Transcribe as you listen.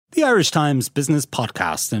the Irish Times Business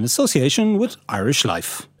Podcast in association with Irish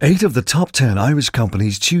Life. 8 of the top 10 Irish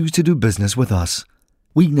companies choose to do business with us.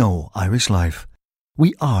 We know Irish Life.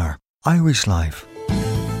 We are Irish Life.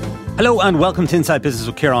 Hello and welcome to Inside Business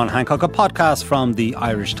with Ciarán Hancock, a podcast from the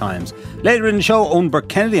Irish Times. Later in the show, Owen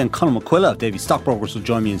Burke-Kennedy and Colin McQuilla of Davy Stockbrokers will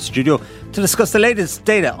join me in studio to discuss the latest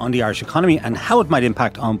data on the Irish economy and how it might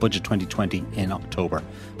impact on Budget 2020 in October.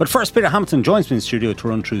 But first, Peter Hamilton joins me in studio to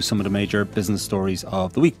run through some of the major business stories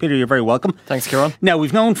of the week. Peter, you're very welcome. Thanks, Ciarán. Now,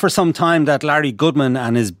 we've known for some time that Larry Goodman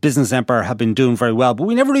and his business empire have been doing very well, but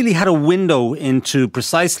we never really had a window into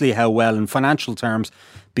precisely how well in financial terms,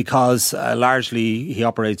 because largely he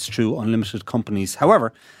operates through unlimited companies.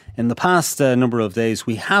 However, in the past number of days,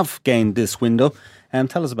 we have gained this window.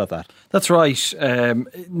 Tell us about that. That's right.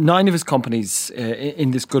 9 of his companies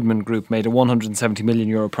in this Goodman Group made a €170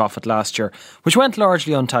 million profit last year, which went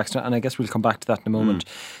largely untaxed, and I guess we'll come back to that in a moment.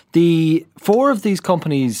 The 4 of these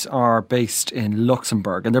companies are based in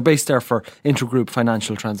Luxembourg, and they're based there for intergroup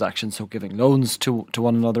financial transactions, so giving loans to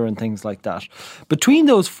one another and things like that. Between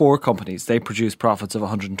those 4 companies, they produced profits of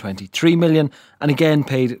 €123 million, and again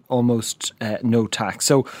paid almost no tax.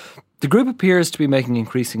 So the group appears to be making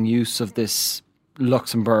increasing use of this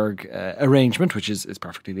Luxembourg arrangement, which is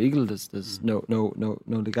perfectly legal. There's no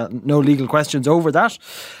legal questions over that.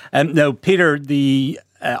 Now, Peter, the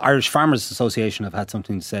Irish Farmers Association have had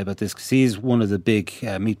something to say about this, because he's one of the big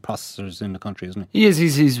meat processors in the country, isn't he? He is.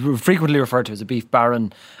 He's frequently referred to as a beef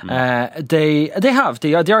baron. The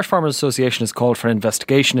Irish Farmers Association has called for an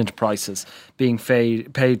investigation into prices being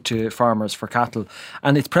paid to farmers for cattle,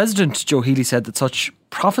 and its president Joe Healy said that such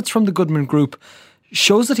profits from the Goodman Group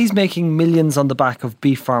shows that he's making millions on the back of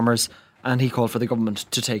beef farmers, and he called for the government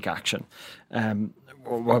to take action.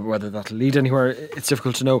 Whether that'll lead anywhere, it's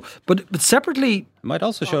difficult to know. But separately, it might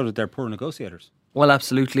also show that they're poor negotiators. Well,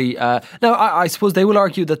 absolutely. Now, I suppose they will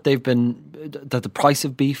argue that that the price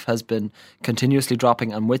of beef has been continuously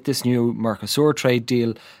dropping, and with this new Mercosur trade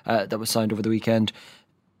deal that was signed over the weekend,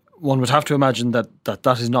 one would have to imagine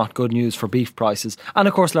that is not good news for beef prices. And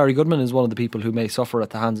of course, Larry Goodman is one of the people who may suffer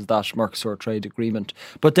at the hands of that Mercosur trade agreement.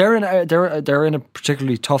 But they're in a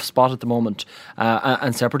particularly tough spot at the moment.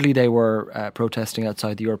 And separately, they were protesting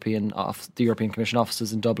outside the European Commission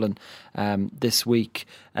offices in Dublin this week.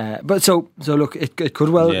 But so look, it could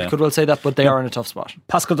well say that, but they are in a tough spot.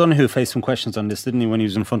 Pascal Donoghue faced some questions on this, didn't he, when he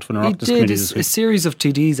was in front of an Oireachtas committee this week? A series of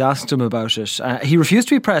TDs asked him about it. He refused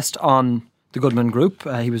to be pressed on the Goodman Group.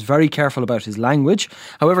 He was very careful about his language.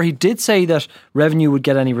 However, he did say that revenue would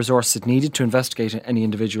get any resource it needed to investigate any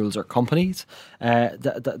individuals or companies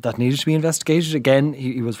that needed to be investigated. Again,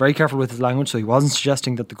 he was very careful with his language, so he wasn't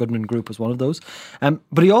suggesting that the Goodman Group was one of those.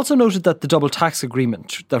 But he also noted that the double tax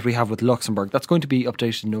agreement that we have with Luxembourg, that's going to be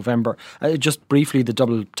updated in November. Just briefly, the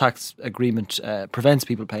double tax agreement prevents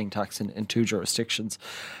people paying tax in 2 jurisdictions.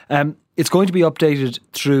 It's going to be updated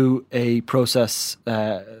through a process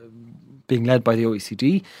being led by the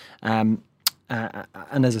OECD. And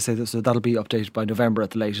as I say, so that'll be updated by November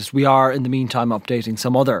at the latest. We are, in the meantime, updating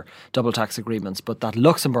some other double tax agreements, but that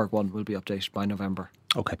Luxembourg one will be updated by November.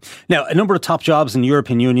 Okay. Now, a number of top jobs in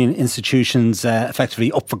European Union institutions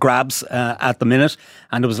effectively up for grabs at the minute.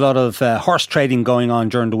 And there was a lot of horse trading going on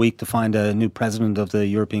during the week to find a new president of the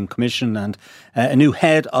European Commission and a new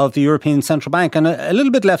head of the European Central Bank. And a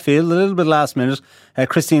little bit left field, a little bit last minute,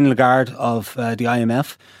 Christine Lagarde of the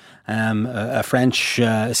IMF. A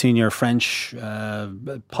senior French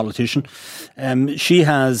politician. She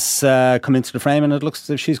has come into the frame, and it looks as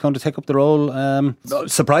if she's going to take up the role,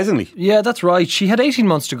 surprisingly. Yeah, that's right. She had 18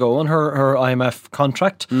 months to go on her IMF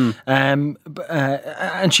contract, and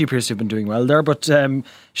she appears to have been doing well there. But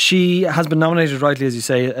she has been nominated, rightly as you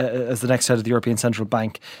say, as the next head of the European Central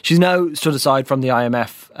Bank. She's now stood aside from the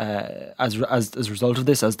IMF as a result of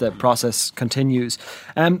this, as the process continues.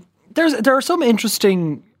 There are some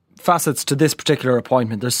interesting facets to this particular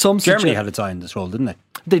appointment. There's some Germany had its eye in this role, didn't they?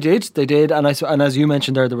 They did, and as you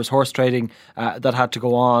mentioned there was horse trading that had to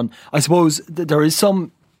go on. I suppose there is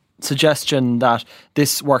some suggestion that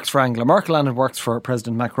this works for Angela Merkel and it works for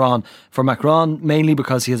President Macron. For Macron, mainly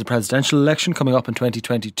because he has a presidential election coming up in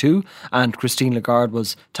 2022, and Christine Lagarde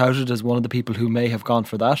was touted as one of the people who may have gone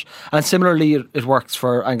for that. And similarly, it works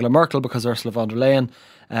for Angela Merkel because Ursula von der Leyen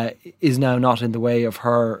is now not in the way of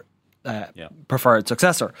her preferred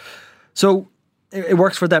successor. So it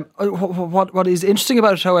works for them. What is interesting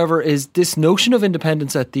about it, however, is this notion of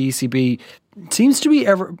independence at the ECB seems to be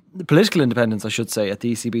political independence, I should say, at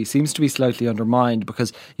the ECB seems to be slightly undermined,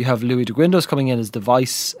 because you have Luis de Guindos coming in as the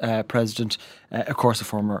vice president, of course a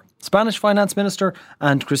former Spanish finance minister,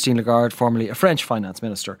 and Christine Lagarde, formerly a French finance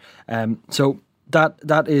minister. So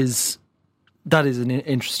that is that is an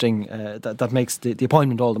interesting. That makes the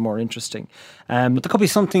appointment all the more interesting. But there could be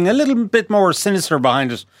something a little bit more sinister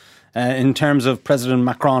behind it in terms of President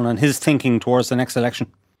Macron and his thinking towards the next election.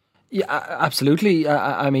 Yeah, absolutely.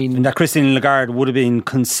 I mean, and that Christine Lagarde would have been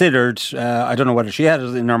considered, I don't know whether she had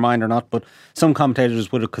it in her mind or not, but some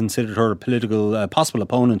commentators would have considered her a political possible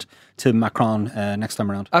opponent to Macron next time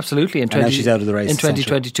around. Absolutely. And now she's out of the race. In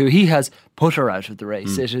 2022, he has put her out of the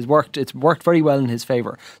race. It has worked. It's worked very well in his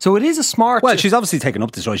favour. So it is a smart. Well, she's obviously taken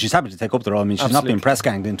up this role. She's happy to take up the role. I mean, she's not being press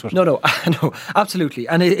ganged into it. No, absolutely.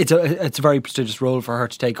 And it's a very prestigious role for her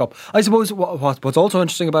to take up. I suppose what's also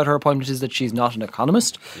interesting about her appointment is that she's not an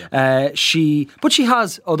economist. But she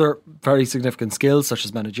has other very significant skills, such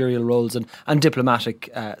as managerial roles and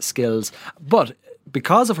diplomatic skills. But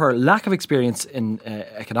because of her lack of experience in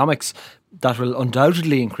economics, that will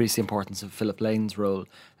undoubtedly increase the importance of Philip Lane's role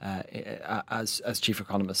as chief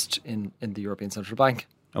economist in the European Central Bank.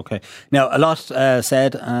 Okay. Now, a lot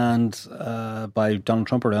said and by Donald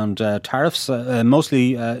Trump around tariffs,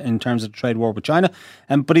 mostly in terms of the trade war with China.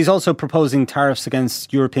 But he's also proposing tariffs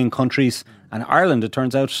against European countries, and Ireland, it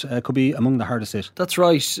turns out, could be among the hardest hit. That's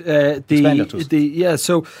right. Explain that to us.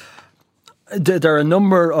 So there are a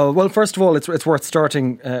number of. Well, first of all, it's worth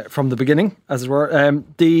starting from the beginning, as it were.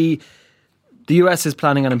 The US is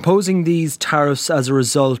planning on imposing these tariffs as a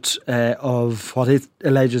result of what it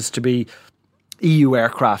alleges to be EU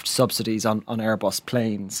aircraft subsidies on Airbus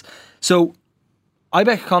planes. So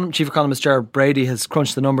IBEC Chief Economist Gerard Brady has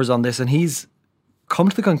crunched the numbers on this, and he's come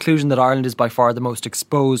to the conclusion that Ireland is by far the most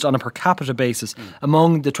exposed on a per capita basis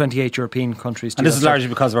among the 28 European countries. And this is largely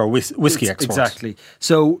because of our whiskey exports. Exactly.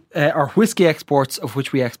 So our whiskey exports, of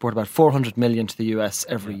which we export about 400 million to the US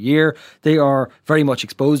every year, they are very much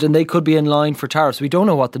exposed, and they could be in line for tariffs. We don't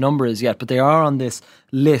know what the number is yet, but they are on this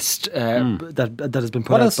list that has been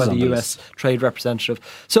put out by the US trade representative.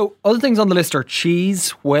 So other things on the list are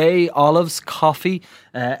cheese, whey, olives, coffee,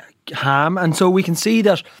 ham, and so we can see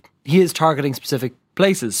that he is targeting specific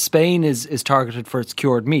places. Spain is targeted for its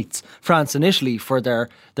cured meats. France and Italy for their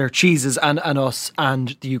cheeses, and us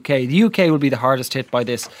and the UK. The UK will be the hardest hit by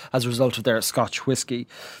this as a result of their Scotch whisky.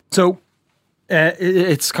 So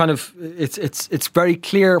it's very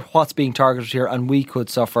clear what's being targeted here, and we could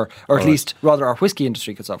suffer, or at least rather our whisky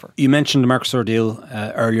industry could suffer. You mentioned the Mercosur deal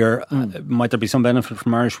earlier. Might there be some benefit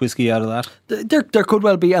from Irish whisky out of that? There could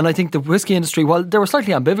well be, and I think the whisky industry, well, they were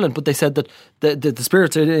slightly ambivalent, but they said that the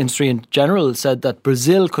spirits industry in general said that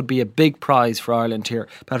Brazil could be a big prize for Ireland here.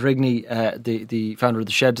 Pat Rigney, the founder of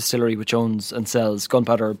the Shed Distillery, which owns and sells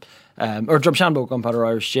gunpowder, or Drumshanbo gunpowder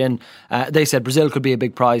Irish gin, they said Brazil could be a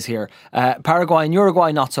big prize here. Paraguay and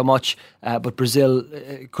Uruguay not so much, but Brazil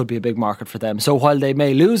could be a big market for them. So while they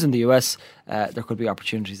may lose in the US, there could be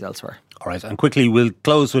opportunities elsewhere. All right, and quickly we'll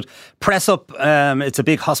close with Press Up. It's a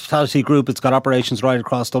big hospitality group. It's got operations right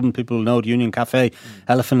across Dublin. People know it, Union Cafe,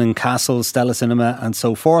 Elephant and Castle, Stella Cinema and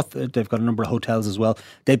so forth. They've got a number of hotels as well.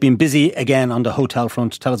 They've been busy again on the hotel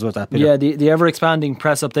front. Tell us about that, Peter. Yeah, the ever-expanding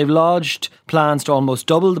Press Up. They've lodged plans to almost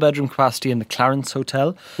double the bedroom capacity in the Clarence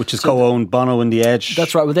Hotel, which is co-owned Bono and The Edge.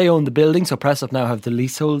 That's right. Well, they own the building, so Press Up now have the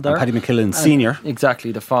leasehold there. And Paddy McKillen Senior.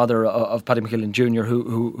 Exactly, the father of Paddy McKillen Jr.,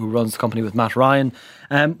 who runs the company with Matt Ryan.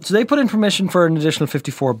 So they put in permission for an additional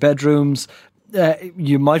 54 bedrooms.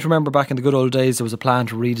 You might remember back in the good old days there was a plan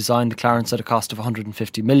to redesign the Clarence at a cost of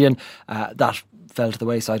 150 million. That fell to the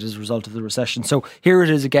wayside as a result of the recession. So here it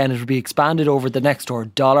is again. It will be expanded over the next door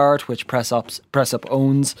Dollart, which Press Up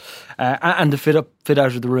owns, and the fit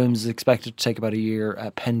out of the rooms is expected to take about a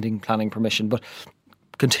year, pending planning permission. But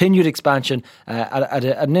continued expansion at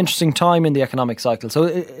an interesting time in the economic cycle. So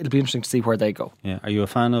it'll be interesting to see where they go. Yeah, are you a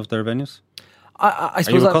fan of their venues? I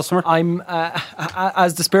suppose Are you a customer? I'm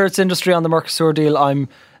as the spirits industry on the Mercosur deal, I'm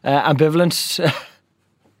ambivalent.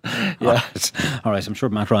 Yeah. All right, I'm sure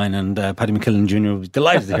Matt Ryan and Paddy McKillen Jr. will be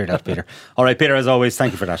delighted to hear that, Peter. All right, Peter, as always,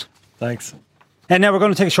 thank you for that. Thanks. And now we're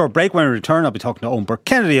going to take a short break. When we return, I'll be talking to Owen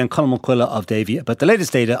Burke-Kennedy and Colin McQuilla of Davy about the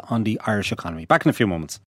latest data on the Irish economy. Back in a few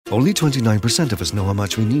moments. Only 29% of us know how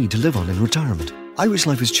much we need to live on in retirement. Irish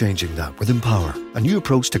Life is changing that with Empower, a new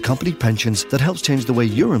approach to company pensions that helps change the way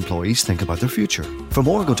your employees think about their future. For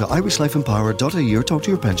more, go to irishlifeempower.ie or talk to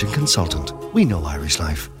your pension consultant. We know Irish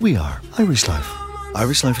Life. We are Irish Life.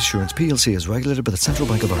 Irish Life Assurance PLC is regulated by the Central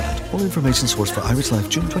Bank of Ireland. All information sourced for Irish Life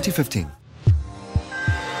June 2015.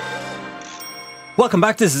 Welcome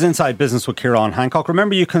back. This is Inside Business with Ciarán Hancock.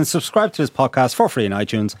 Remember, you can subscribe to this podcast for free in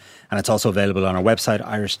iTunes, and it's also available on our website,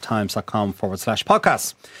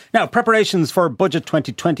 irishtimes.com/podcasts. Now, preparations for Budget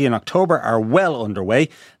 2020 in October are well underway.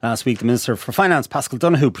 Last week, the Minister for Finance, Paschal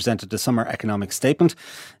Donohoe, presented the summer economic statement,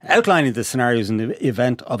 outlining the scenarios in the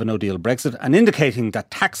event of a no-deal Brexit and indicating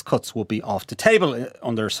that tax cuts will be off the table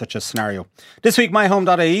under such a scenario. This week,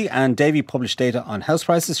 MyHome.ie and Davy published data on house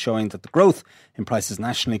prices showing that the growth in prices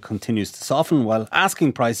nationally continues to soften, while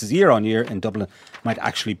asking prices year on year in Dublin might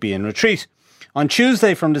actually be in retreat. On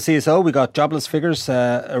Tuesday from the CSO, we got jobless figures,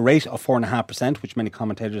 a rate of 4.5%, which many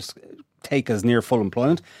commentators take as near full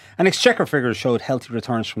employment. And Exchequer figures showed healthy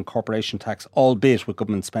returns from corporation tax, albeit with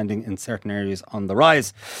government spending in certain areas on the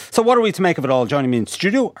rise. So what are we to make of it all? Joining me in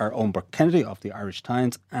studio are Eoin Burke-Kennedy of the Irish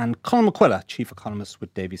Times and Colin McQuilla, Chief Economist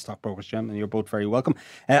with Davy Stockbrokers. Gentlemen, you're both very welcome.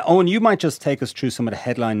 Eoin, you might just take us through some of the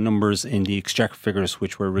headline numbers in the Exchequer figures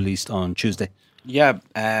which were released on Tuesday. Yeah,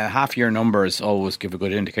 half-year numbers always give a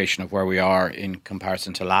good indication of where we are in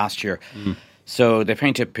comparison to last year. So they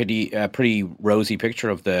paint a pretty rosy picture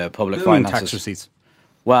of the public finances. Tax receipts.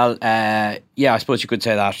 Well, yeah, I suppose you could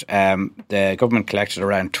say that. The government collected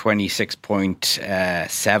around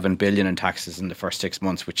 26.7 billion in taxes in the first 6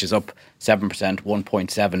 months, which is up 7%,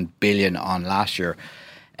 1.7 billion on last year.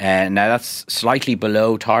 Now, that's slightly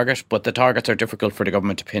below target, but the targets are difficult for the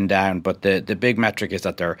government to pin down. But the big metric is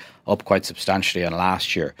that they're up quite substantially on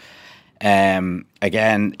last year.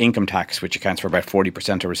 Again, income tax, which accounts for about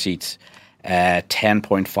 40% of receipts,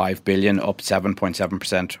 10.5 billion, up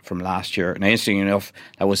 7.7% from last year. Now, interestingly enough,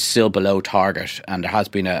 that was still below target, and there has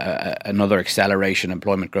been another acceleration in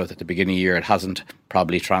employment growth at the beginning of the year. It hasn't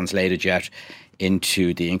probably translated yet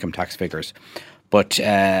into the income tax figures. But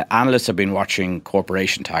analysts have been watching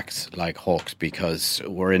corporation tax like hawks, because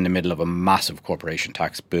we're in the middle of a massive corporation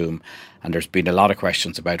tax boom, and there's been a lot of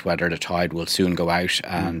questions about whether the tide will soon go out.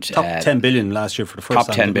 And top 10 billion last year for the first time.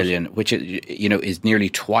 Top 10 billion, which is nearly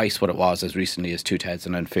twice what it was as recently as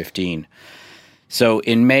 2015. So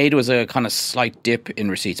in May, there was a kind of slight dip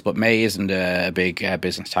in receipts, but May isn't a big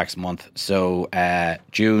business tax month. So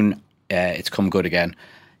June, it's come good again.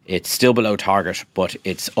 It's still below target, but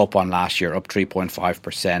it's up on last year, up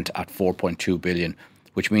 3.5% at 4.2 billion,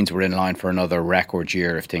 which means we're in line for another record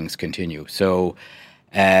year if things continue. So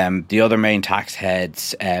the other main tax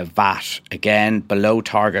heads, VAT, again, below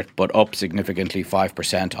target, but up significantly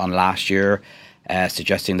 5% on last year,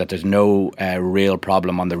 suggesting that there's no real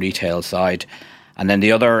problem on the retail side. And then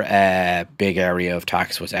the other big area of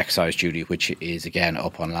tax was excise duty, which is again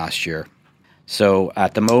up on last year. So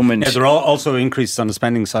at the moment... Yeah, there are also increases on the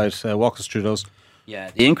spending side. Walk us through those. Yeah,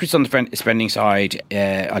 the increase on the spending side,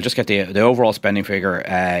 I'll just get the overall spending figure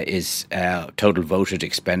is total voted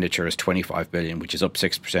expenditure is 25 billion, which is up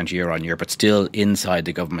 6% year on year, but still inside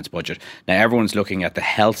the government's budget. Now, everyone's looking at the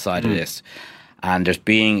health side of this, and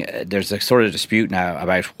there's a sort of dispute now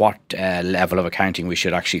about what level of accounting we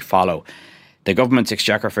should actually follow. The government's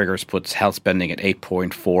Exchequer figures puts health spending at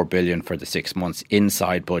 8.4 billion for the 6 months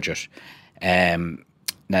inside budget.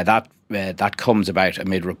 Now that comes about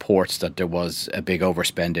amid reports that there was a big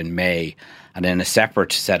overspend in May, and in a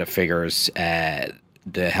separate set of figures,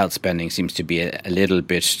 the health spending seems to be a little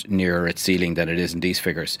bit nearer its ceiling than it is in these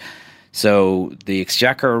figures. So the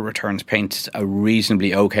Exchequer returns paint a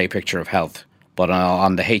reasonably okay picture of health, but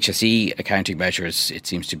on the HSE accounting measures, it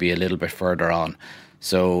seems to be a little bit further on.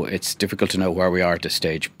 So it's difficult to know where we are at this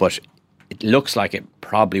stage, but it looks like it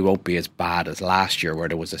probably won't be as bad as last year, where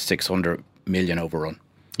there was a 600 million overrun.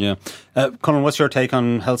 Yeah. Colin, what's your take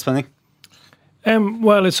on health spending?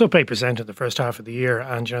 Well, it's up 8% in the first half of the year,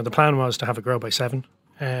 and the plan was to have it grow by 7%.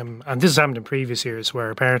 And this has happened in previous years, where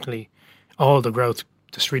apparently all the growth,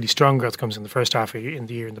 this really strong growth, comes in the first half of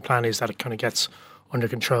the year, and the plan is that it kind of gets under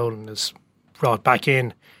control and is brought back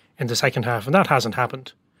in the second half, and that hasn't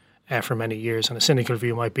happened for many years. And a cynical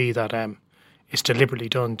view might be that it's deliberately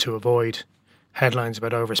done to avoid headlines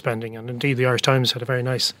about overspending. And indeed, the Irish Times had a very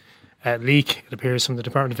nice leak, it appears, from the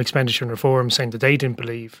Department of Expenditure and Reform, saying that they didn't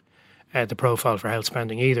believe the profile for health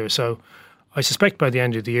spending either. So I suspect by the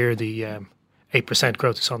end of the year, the 8%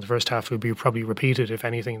 growth that's on the first half will be probably repeated, if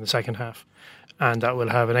anything, in the second half. And that will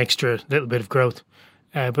have an extra little bit of growth.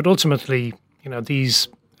 But ultimately, these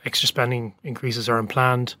extra spending increases are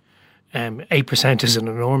unplanned. 8% is an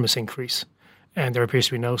enormous increase, and there appears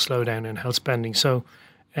to be no slowdown in health spending. So,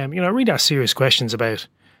 I really ask serious questions about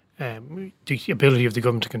the ability of the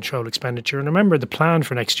government to control expenditure. And remember, the plan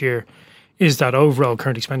for next year is that overall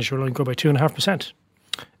current expenditure will only grow by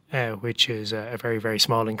 2.5%, which is a very, very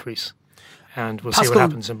small increase. And we'll see what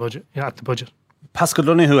happens at the budget. Paschal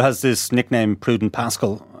Donohoe has this nickname, Prudent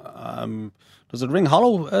Pascal. Does it ring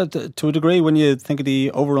hollow to a degree when you think of the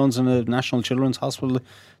overruns in the National Children's Hospital?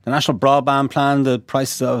 The National Broadband Plan, the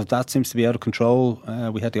prices of that seems to be out of control.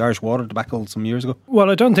 We had the Irish Water debacle some years ago. Well,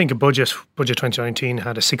 I don't think budget 2019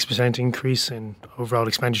 had a 6% increase in overall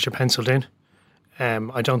expenditure penciled in.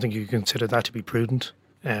 I don't think you can consider that to be prudent.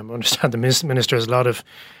 I understand the Minister has a lot of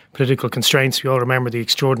political constraints. We all remember the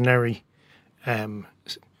extraordinary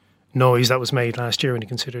noise that was made last year when he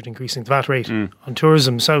considered increasing the VAT rate on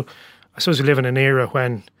tourism. So I suppose we live in an era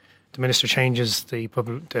when the Minister changes the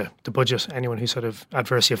budget. Anyone who's sort of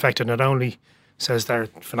adversely affected not only says they're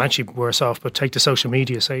financially worse off, but take to social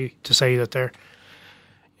media to say that their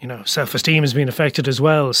self-esteem is being affected as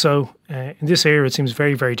well. So in this era, it seems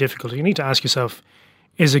very, very difficult. You need to ask yourself,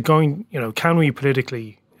 is it going, can we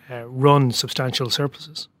politically run substantial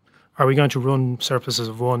surpluses? Are we going to run surpluses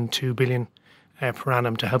of 1-2 billion per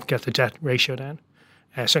annum to help get the debt ratio down?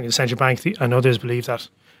 Certainly the Central Bank and others believe that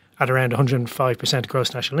at around 105%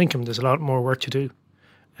 gross national income, there's a lot more work to do.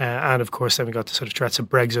 And of course, then we got the sort of threats of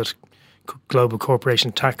Brexit, global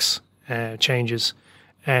corporation tax changes.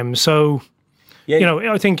 I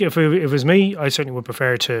think if it was me, I certainly would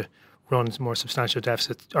prefer to run more substantial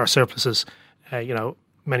deficits or surpluses.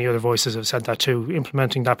 Many other voices have said that too.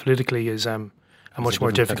 Implementing that politically is much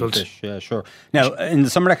more difficult. Yeah, sure. Now, in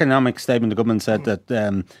the summer economic statement, the government said that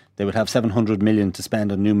they would have 700 million to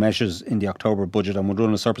spend on new measures in the October budget and would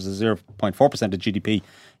run a surplus of 0.4% of GDP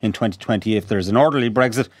in 2020 if there's an orderly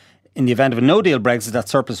Brexit. In the event of a no-deal Brexit, that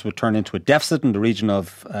surplus would turn into a deficit in the region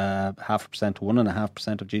of 0.5% to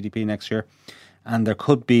 1.5% of GDP next year. And there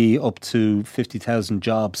could be up to 50,000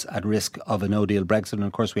 jobs at risk of a no-deal Brexit. And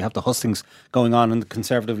of course, we have the hustings going on in the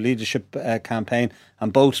Conservative leadership campaign.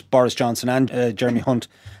 And both Boris Johnson and Jeremy Hunt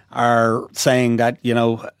are saying that,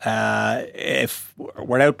 if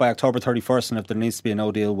we're out by October 31st and if there needs to be a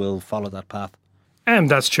no-deal, we'll follow that path.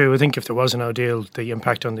 That's true. I think if there was a no-deal, the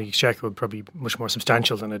impact on the exchequer would probably be much more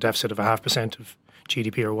substantial than a deficit of 0.5% of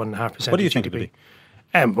GDP or 1.5%. What do you of think GDP. it would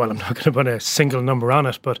be? Well, I'm not going to put a single number on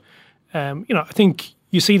it, but I think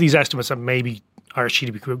you see these estimates that maybe Irish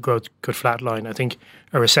GDP growth could flatline. I think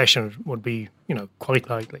a recession would be, quite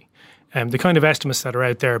likely. The kind of estimates that are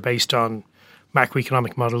out there based on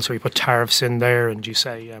macroeconomic models where you put tariffs in there and you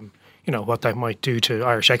say, what that might do to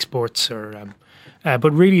Irish exports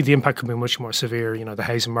but really the impact could be much more severe. The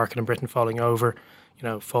housing market in Britain falling over,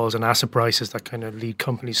 falls in asset prices that kind of lead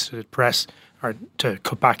companies to press or to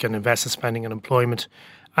cut back on investment spending and employment.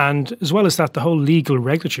 And as well as that, the whole legal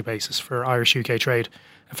regulatory basis for Irish-UK trade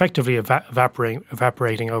effectively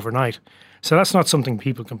evaporating overnight. So that's not something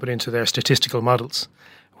people can put into their statistical models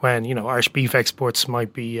when, Irish beef exports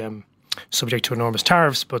might be subject to enormous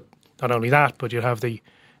tariffs, but not only that, but you'll have the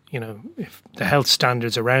health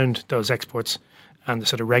standards around those exports and the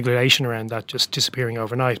sort of regulation around that just disappearing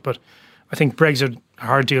overnight. But I think Brexit, a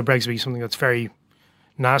hard deal Brexit, would be something that's very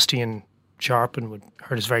nasty and sharp and would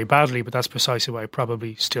hurt us very badly, but that's precisely why it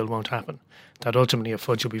probably still won't happen. That ultimately a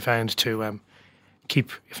fudge will be found to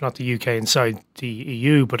keep, if not the UK inside the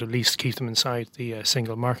EU, but at least keep them inside the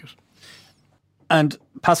single market. And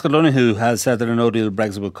Pascal Donoghue has said that a no-deal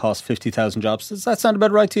Brexit will cost 50,000 jobs. Does that sound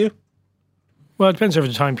about right to you? Well, it depends over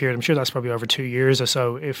the time period. I'm sure that's probably over 2 years or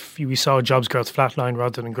so. If we saw jobs growth flatline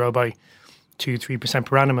rather than grow by 2-3%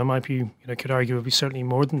 per annum, it might be, could argue it would be certainly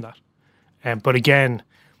more than that. But again,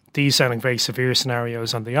 these sound like very severe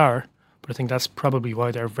scenarios, and they are, but I think that's probably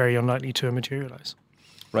why they're very unlikely to materialise.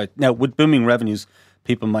 Right. Now, with booming revenues,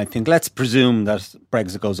 people might think, let's presume that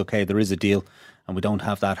Brexit goes okay, there is a deal, and we don't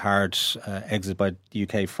have that hard exit by the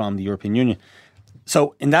UK from the European Union.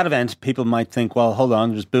 So in that event, people might think, well, hold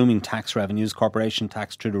on, there's booming tax revenues, corporation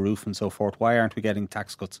tax through the roof and so forth. Why aren't we getting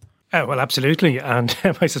tax cuts? Well, absolutely. And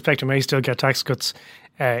I suspect we may still get tax cuts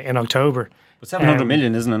in October. But 700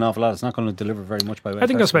 million isn't an awful lot. It's not going to deliver very much by way of I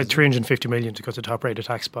think tax that's about cuts. 350 million to cut the top rate of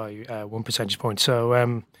tax by 1 percentage point.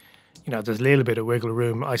 So, there's a little bit of wiggle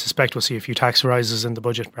room. I suspect we'll see a few tax rises in the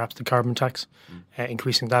budget, perhaps the carbon tax.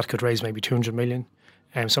 Increasing that could raise maybe 200 million.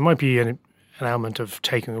 So it might be an element of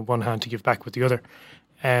taking with one hand to give back with the other.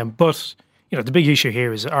 But the big issue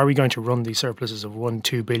here is, are we going to run these surpluses of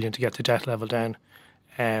 1-2 billion to get the debt level down?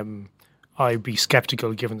 I'd be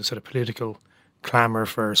sceptical given the sort of political clamour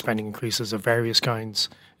for spending increases of various kinds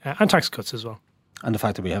and tax cuts as well. And the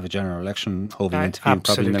fact that we have a general election hoving into view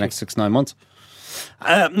Absolutely. probably in the next 6-9 months.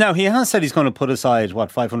 Now, he has said he's going to put aside,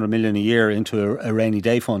 500 million a year into a rainy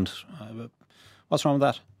day fund. What's wrong with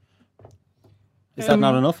that? Is that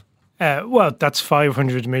not enough? Well, that's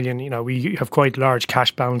 500 million. We have quite large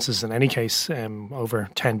cash balances in any case, over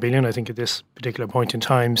 10 billion, I think, at this particular point in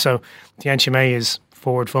time. So the NCMA is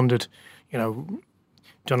forward funded,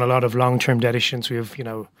 done a lot of long-term debt issuance. We have,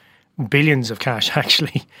 billions of cash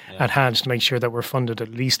actually at hand to make sure that we're funded at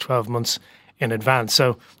least 12 months in advance.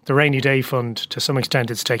 So the rainy day fund, to some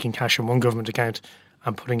extent, it's taking cash from one government account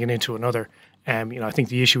and putting it into another. I think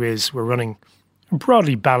the issue is we're running a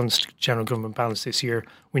broadly balanced general government balance this year.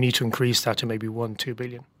 We need to increase that to maybe 1-2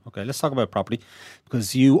 billion. Okay, let's talk about property,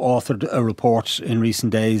 because you authored a report in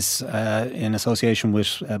recent days in association with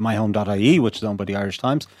myhome.ie, which is owned by the Irish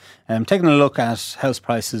Times, taking a look at house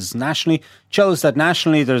prices nationally. Shows that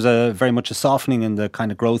nationally there's very much a softening in the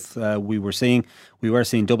kind of growth we were seeing. We were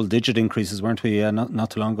seeing double-digit increases, weren't we, not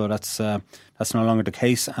too long ago? That's no longer the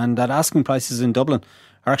case, and that asking prices in Dublin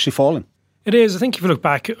are actually falling. It is. I think if you look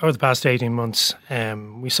back over the past 18 months,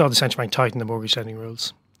 we saw the central bank tighten the mortgage lending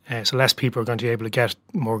rules. So less people are going to be able to get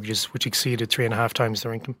mortgages which exceeded 3.5 times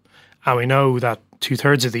their income. And we know that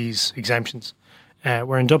 2/3 of these exemptions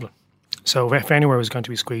were in Dublin. So if anywhere was going to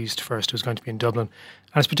be squeezed first, it was going to be in Dublin.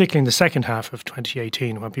 And it's particularly in the second half of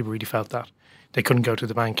 2018 when people really felt that they couldn't go to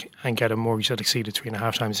the bank and get a mortgage that exceeded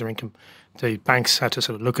 3.5 times their income. The banks had to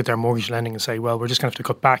sort of look at their mortgage lending and say, well, we're just going to have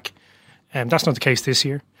to cut back. That's not the case this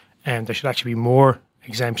year. There should actually be more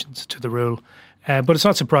exemptions to the rule. But it's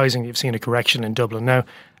not surprising you've seen a correction in Dublin. Now,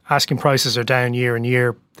 asking prices are down year on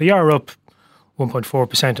year. They are up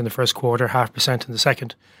 1.4% in the first quarter, 0.5% in the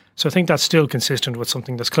second. So I think that's still consistent with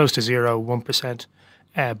something that's close to 1%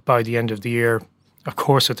 by the end of the year. Of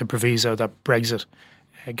course, with the proviso that Brexit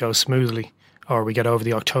goes smoothly, or we get over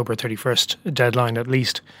the October 31st deadline at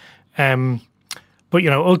least. But,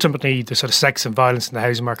 ultimately, the sort of sex and violence in the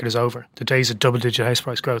housing market is over. The days of double-digit house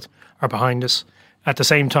price growth are behind us. At the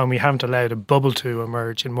same time, we haven't allowed a bubble to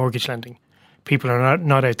emerge in mortgage lending. People are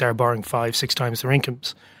not out there borrowing 5-6 times their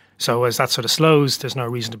incomes. So as that sort of slows, there's no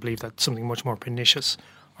reason to believe that something much more pernicious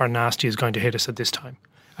or nasty is going to hit us at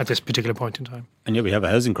this particular point in time. And yet we have a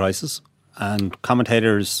housing crisis, and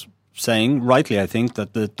commentators saying, rightly I think,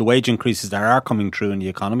 that the wage increases that are coming through in the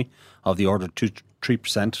economy of the order of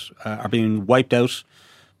 2-3% are being wiped out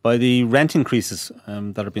by the rent increases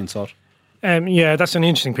that are being sought. Yeah, that's an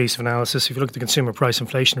interesting piece of analysis. If you look at the consumer price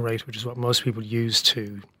inflation rate, which is what most people use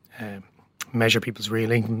to measure people's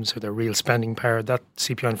real incomes or their real spending power, that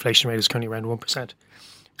CPI inflation rate is currently around 1%.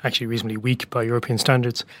 Actually reasonably weak by European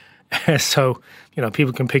standards. So,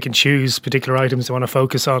 people can pick and choose particular items they want to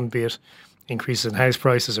focus on, be it increases in house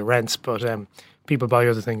prices or rents, but people buy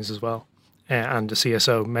other things as well. And the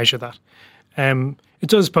CSO measure that. It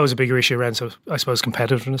does pose a bigger issue around, so I suppose,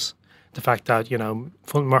 competitiveness. The fact that,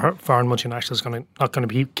 foreign multinationals are not going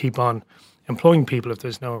to keep on employing people if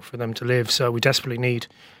there's nowhere for them to live. So we desperately need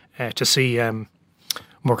to see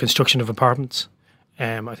more construction of apartments.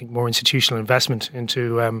 I think more institutional investment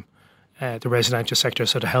into the residential sector,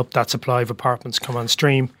 so to help that supply of apartments come on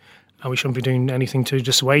stream. And we shouldn't be doing anything to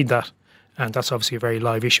dissuade that. And that's obviously a very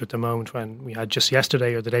live issue at the moment, when we had just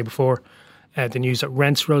yesterday or the day before the news that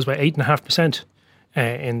rents rose by 8.5%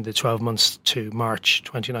 in the 12 months to March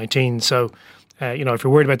 2019. So, if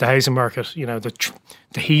you're worried about the housing market,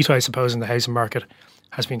 the heat, I suppose, in the housing market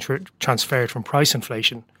has been transferred from price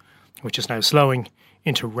inflation, which is now slowing,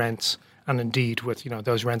 into rents. And indeed, with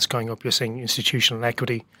those rents going up, you're seeing institutional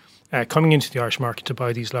equity coming into the Irish market to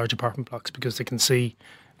buy these large apartment blocks because they can see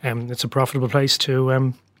it's a profitable place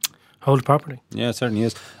to hold property. Yeah, it certainly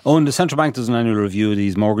is. And the Central Bank does an annual review of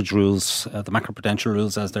these mortgage rules, the macroprudential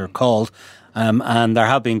rules as they're called, and there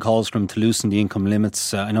have been calls for them to loosen the income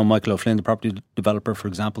limits. I know Michael O'Flynn, the property developer, for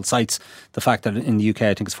example, cites the fact that in the UK,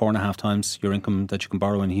 I think it's 4.5 times your income that you can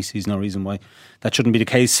borrow, and he sees no reason why that shouldn't be the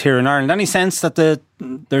case here in Ireland. Any sense that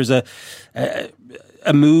there's a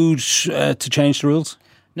mood to change the rules?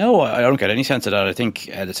 No, I don't get any sense of that. I think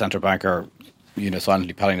the Central Bank are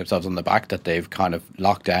silently patting themselves on the back that they've kind of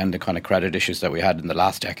locked down the kind of credit issues that we had in the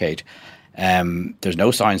last decade. There's no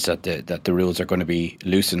signs that the rules are going to be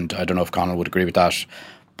loosened. I don't know if Conall would agree with that.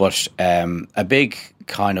 But a big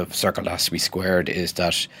kind of circle that has to be squared is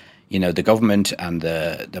that, the government and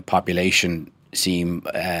the population seem,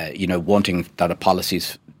 wanting that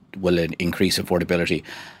policies will increase affordability.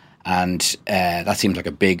 And that seems like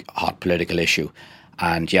a big, hot political issue.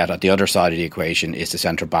 And yet at the other side of the equation is the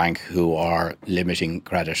central bank, who are limiting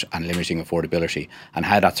credit and limiting affordability. And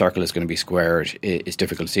how that circle is going to be squared is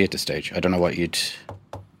difficult to see at this stage. I don't know what you'd...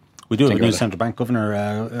 We do have a new central bank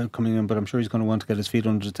governor coming in, but I'm sure he's going to want to get his feet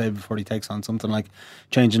under the table before he takes on something like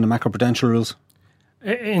changing the macroprudential rules.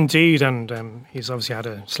 Indeed, and he's obviously had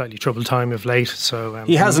a slightly troubled time of late. So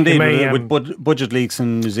he has indeed, with budget leaks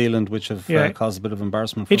in New Zealand, which have caused a bit of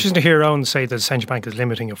embarrassment. Interesting to hear Owen say that the central bank is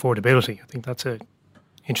limiting affordability. I think that's an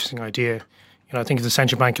interesting idea. I think if the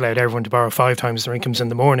central bank allowed everyone to borrow 5 times their incomes in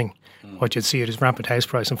the morning, what you'd see is rampant house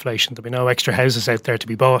price inflation. There'd be no extra houses out there to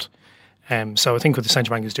be bought. So I think what the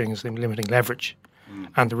central bank is doing is limiting leverage.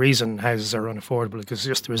 And the reason houses are unaffordable is because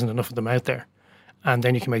just there isn't enough of them out there. And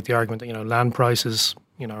then you can make the argument that land prices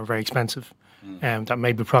are very expensive. That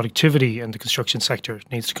maybe productivity in the construction sector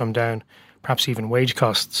needs to come down. Perhaps even wage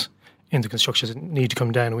costs in the construction need to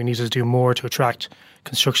come down. We need to do more to attract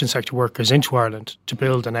construction sector workers into Ireland to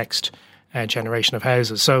build the next generation of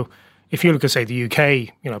houses. So if you look at, say, the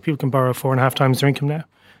UK, people can borrow 4.5 times their income now.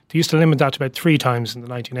 They used to limit that to about 3 times in the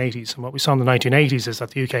 1980s. And what we saw in the 1980s is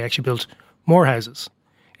that the UK actually built more houses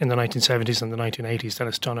in the 1970s and the 1980s than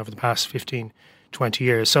it's done over the past 15, 20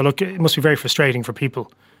 years. So look, it must be very frustrating for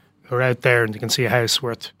people who are out there and they can see a house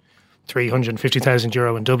worth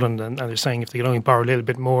 €350,000 in Dublin and they're saying if they could only borrow a little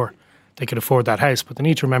bit more, they could afford that house. But they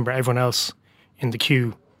need to remember everyone else in the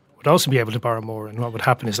queue would also be able to borrow more. And what would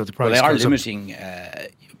happen is that the price they are goes limiting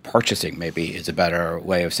purchasing, maybe is a better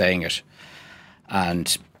way of saying it,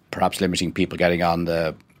 and perhaps limiting people getting on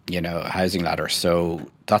the housing ladder. So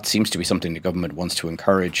that seems to be something the government wants to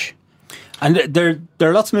encourage. And there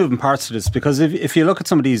are lots of moving parts to this, because if you look at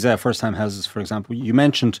some of these first-time houses, for example, you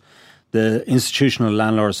mentioned the institutional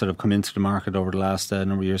landlords that have come into the market over the last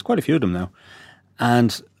number of years, quite a few of them now,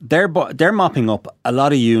 and they're mopping up a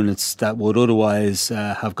lot of units that would otherwise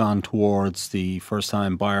have gone towards the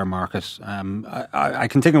first-time buyer market. I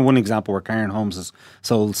can think of one example where Cairn Homes has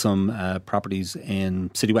sold some properties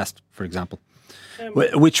in City West, for example,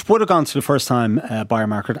 which would have gone to the first-time buyer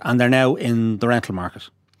market, and they're now in the rental market.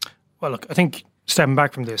 Well, look, I think stepping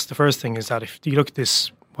back from this, the first thing is that if you look at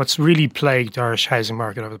this, what's really plagued the Irish housing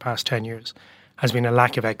market over the past 10 years has been a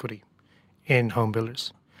lack of equity in home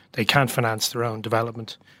builders. They can't finance their own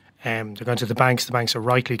development. They're going to the banks. The banks are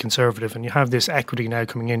rightly conservative, and you have this equity now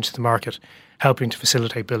coming into the market, helping to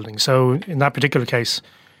facilitate building. So in that particular case,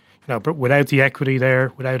 but without the equity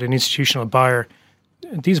there, without an institutional buyer,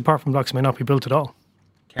 these apartment blocks may not be built at all.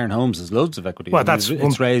 Cairn Homes has loads of equity. Well,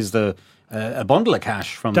 it's raised a bundle of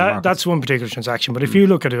cash from the market. That's one particular transaction. But if you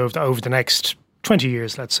look at it over the next 20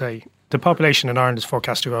 years, let's say, the population in Ireland is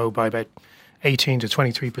forecast to grow by about 18 to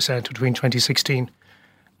 23% between 2016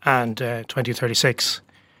 and 2036.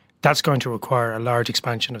 That's going to require a large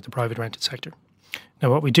expansion of the private rented sector. Now,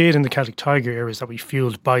 what we did in the Celtic Tiger era is that we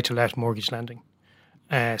fueled buy-to-let mortgage lending.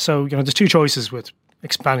 So, there's two choices with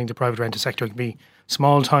expanding the private rented sector. It can be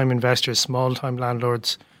small-time investors, small-time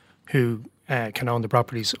landlords who can own the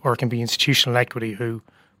properties, or it can be institutional equity who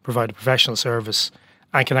provide a professional service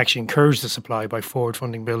and can actually encourage the supply by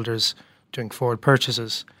forward-funding builders, doing forward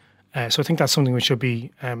purchases. So I think that's something we should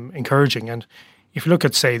be encouraging. And if you look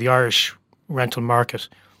at, say, the Irish rental market,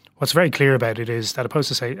 what's very clear about it is that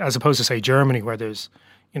as opposed to say Germany, where there's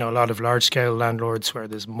a lot of large-scale landlords, where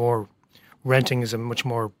there's more renting is a much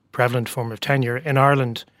more prevalent form of tenure. In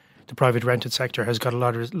Ireland, the private rented sector has got a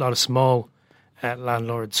lot of small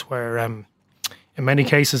landlords, where in many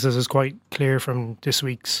cases, as is quite clear from this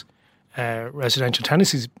week's Residential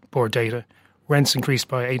Tenancies Board data, rents increased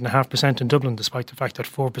by 8.5% in Dublin, despite the fact that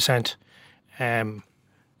 4%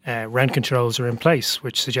 rent controls are in place,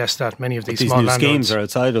 which suggests that many of these small new landlords schemes are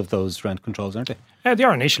outside of those rent controls, aren't they? They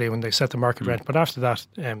are initially when they set the market rent, but after that,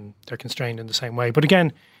 they're constrained in the same way. But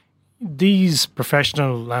again, these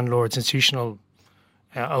professional landlords, institutional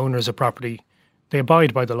owners of property, they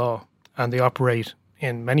abide by the law and they operate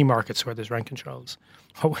in many markets where there's rent controls.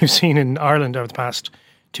 What we've seen in Ireland over the past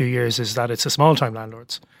 2 years is that it's the small-time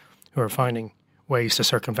landlords who are finding ways to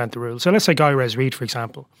circumvent the rules. So let's say Guy Res Reid, for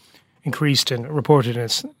example, reported in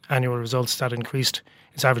its annual results that increased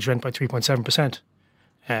its average rent by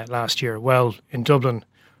 3.7% last year. Well, in Dublin,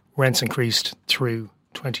 rents increased through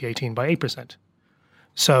 2018 by 8%.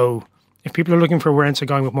 So if people are looking for where rents are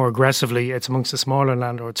going more aggressively, it's amongst the smaller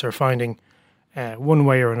landlords who are finding one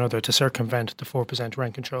way or another to circumvent the 4%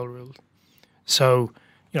 rent control rule. So,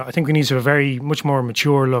 I think we need to have a very much more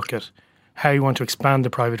mature look at how you want to expand the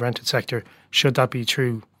private rented sector. Should that be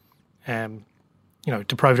through,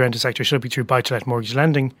 the private rented sector, should it be through buy-to-let mortgage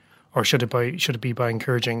lending, or should it be by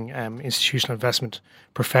encouraging institutional investment,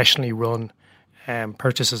 professionally run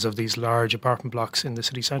purchases of these large apartment blocks in the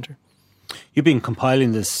city centre? You've been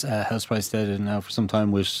compiling this house price data now for some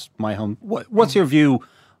time with My Home. What's your view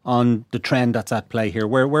on the trend that's at play here?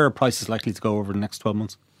 Where are prices likely to go over the next 12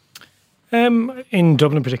 months? In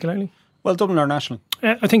Dublin particularly? Well, Dublin or nationally?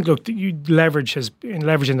 I think, look, leverage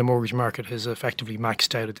in the mortgage market has effectively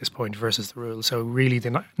maxed out at this point versus the rule. So really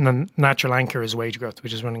the natural anchor is wage growth,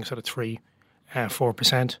 which is running sort of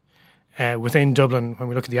 3-4%. Within Dublin, when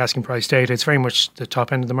we look at the asking price data, it's very much the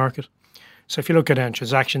top end of the market. So if you look at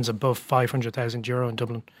transactions above €500,000 in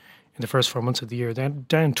Dublin in the first 4 months of the year, they're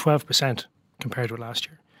down 12% compared with last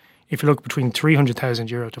year. If you look between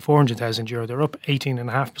 €300,000 to €400,000, they're up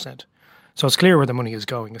 18.5%. So it's clear where the money is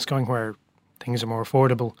going. It's going where things are more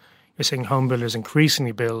affordable. You're seeing home builders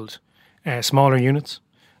increasingly build smaller units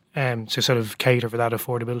to sort of cater for that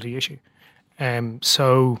affordability issue. I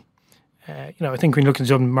think when you look at the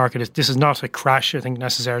Dublin market, this is not a crash, I think,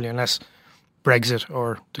 necessarily, unless Brexit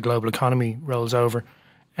or the global economy rolls over.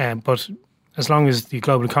 But as long as the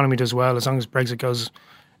global economy does well, as long as Brexit goes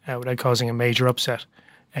without causing a major upset,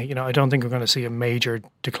 I don't think we're going to see a major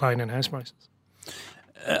decline in house prices.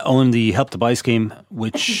 Owen, the Help to Buy scheme,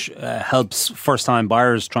 which helps first-time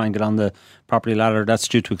buyers try and get on the property ladder, that's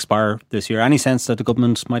due to expire this year. Any sense that the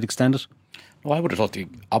government might extend it? Well, I would have thought the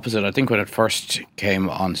opposite. I think when it first came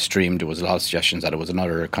on stream, there was a lot of suggestions that it was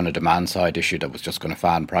another kind of demand side issue that was just going to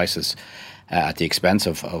fan prices at the expense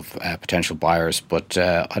of potential buyers. But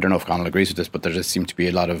I don't know if Conall agrees with this, but there does seem to be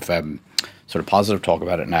a lot of sort of positive talk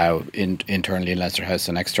about it now internally in Leinster House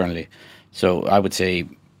and externally. So I would say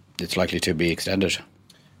it's likely to be extended.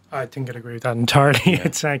 I think I'd agree with that entirely. Yeah.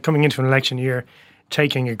 It's coming into an election year,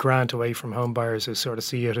 taking a grant away from home buyers who sort of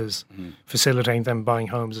see it as facilitating them buying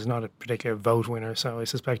homes is not a particular vote winner. So I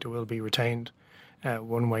suspect it will be retained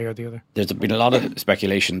one way or the other. There's been a lot of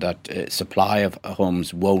speculation that supply of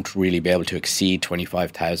homes won't really be able to exceed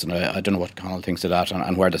 25,000. I don't know what Conall thinks of that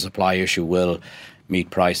and where the supply issue will meet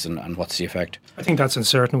price and what's the effect. I think that's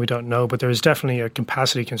uncertain. We don't know, but there is definitely a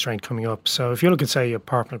capacity constraint coming up. So if you look at, say,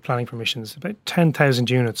 apartment planning permissions, about 10,000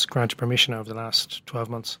 units granted permission over the last 12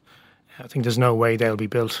 months. I think there's no way they'll be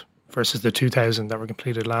built versus the 2,000 that were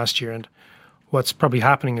completed last year. And what's probably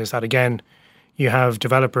happening is that, again, you have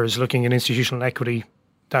developers looking at institutional equity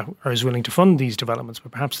that are as willing to fund these developments,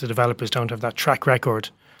 but perhaps the developers don't have that track record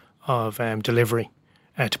of delivery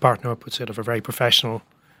to partner up with sort of a very professional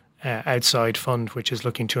outside fund which is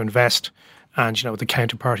looking to invest, and with the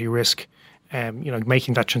counterparty risk,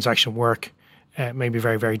 making that transaction work may be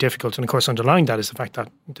very, very difficult. And of course, underlying that is the fact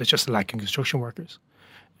that there's just a lack of construction workers.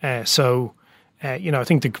 I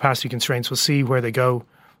think the capacity constraints, we'll see where they go.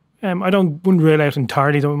 I wouldn't rule out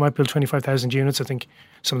entirely that we might build 25,000 units. I think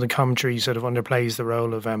some of the commentary sort of underplays the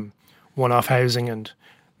role of one-off housing and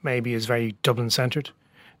maybe is very Dublin centred.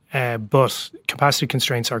 But capacity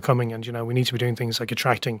constraints are coming, and we need to be doing things like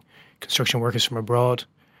attracting construction workers from abroad,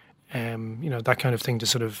 that kind of thing to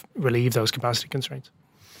sort of relieve those capacity constraints.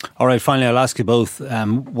 All right, finally, I'll ask you both.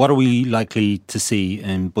 What are we likely to see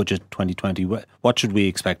in Budget 2020? What should we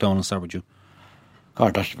expect? Owen, I'll start with you.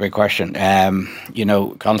 God, that's a big question.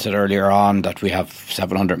 Conall said earlier on that we have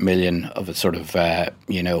 700 million of a sort of, a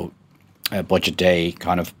budget day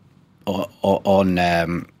kind of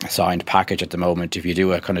unassigned package at the moment. If you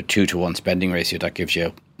do a kind of 2-to-1 spending ratio, that gives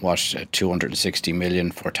you 260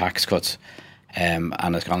 million for tax cuts. And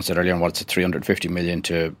as Conall said earlier on, it's 350 million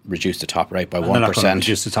to reduce the top rate by 1%. They're not going to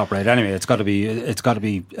reduce the top rate anyway. It's got to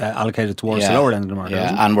be allocated towards the lower end of the market.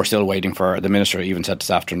 Yeah, and we're still waiting for the minister. Even said this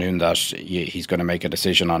afternoon that he's going to make a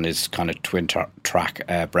decision on his kind of twin track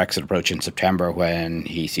Brexit approach in September when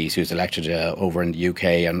he sees who's elected over in the UK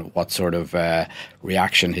and what sort of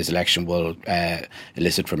reaction his election will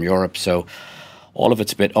elicit from Europe. So all of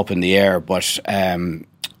it's a bit up in the air, but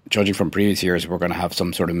judging from previous years, we're going to have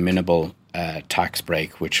some sort of minimal tax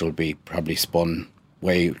break, which will be probably spun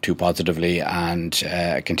way too positively, and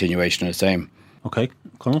a continuation of the same. Okay,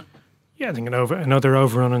 Conall? Yeah, I think another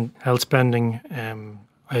overrun on health spending.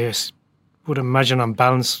 I would imagine on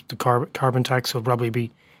balance the carbon tax will probably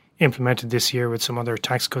be implemented this year with some other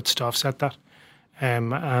tax cuts to offset that.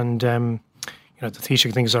 The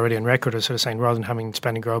Taoiseach thing is already on record as sort of saying rather than having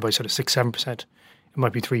spending grow by sort of 6-7%, it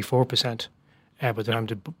might be 3-4%. By the time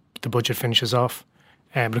the budget finishes off.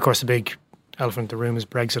 But of course, the big elephant in the room is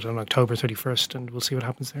Brexit on October 31st, and we'll see what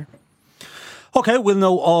happens there. Okay, we'll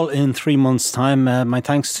know all in 3 months' time. My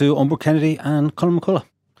thanks to Owen Burke-Kennedy and Conall McCullough.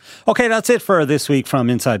 Okay, that's it for this week from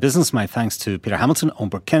Inside Business. My thanks to Peter Hamilton, Owen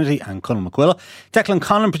Burke-Kennedy and Conall McCullough. Declan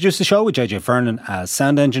Conlon produced the show with JJ Vernon as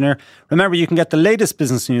sound engineer. Remember, you can get the latest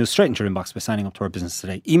business news straight into your inbox by signing up to our Business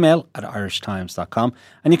Today email at irishtimes.com.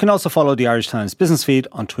 And you can also follow the Irish Times business feed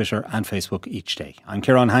on Twitter and Facebook each day. I'm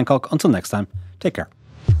Ciarán Hancock. Until next time, take care.